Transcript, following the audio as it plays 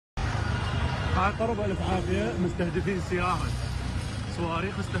قرب ألف عافية مستهدفين سيارة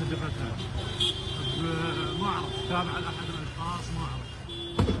صواريخ استهدفتها. ما أعرف تابعة لأحد الأشخاص ما أعرف.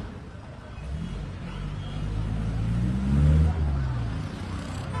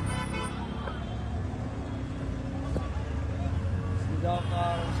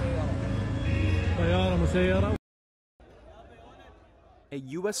 طيارة مسيرة. A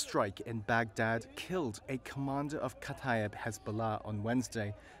U.S. strike in Baghdad killed a commander of Kata'ib Hezbollah on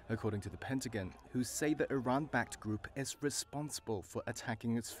Wednesday, according to the Pentagon, who say the Iran-backed group is responsible for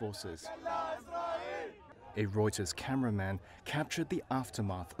attacking its forces. A Reuters cameraman captured the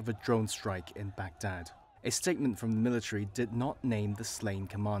aftermath of a drone strike in Baghdad. A statement from the military did not name the slain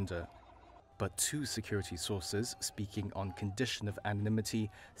commander. But two security sources, speaking on condition of anonymity,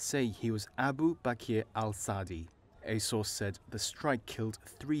 say he was Abu Bakr al-Sadi. A source said the strike killed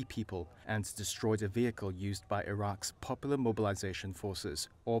 3 people and destroyed a vehicle used by Iraq's Popular Mobilization Forces,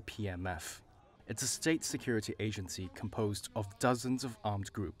 or PMF. It's a state security agency composed of dozens of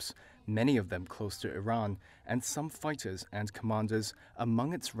armed groups, many of them close to Iran, and some fighters and commanders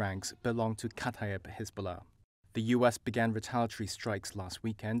among its ranks belong to Kata'ib Hezbollah. The U.S. began retaliatory strikes last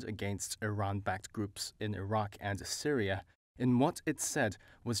weekend against Iran-backed groups in Iraq and Syria, in what it said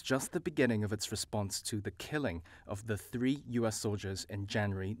was just the beginning of its response to the killing of the 3 U.S. soldiers in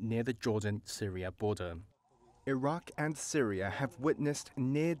January near the Jordan-Syria border. Iraq and Syria have witnessed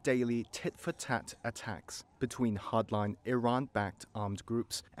near-daily tit-for-tat attacks between hardline Iran-backed armed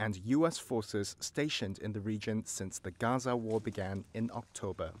groups and U.S. forces stationed in the region since the Gaza war began in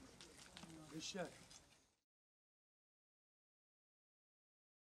October.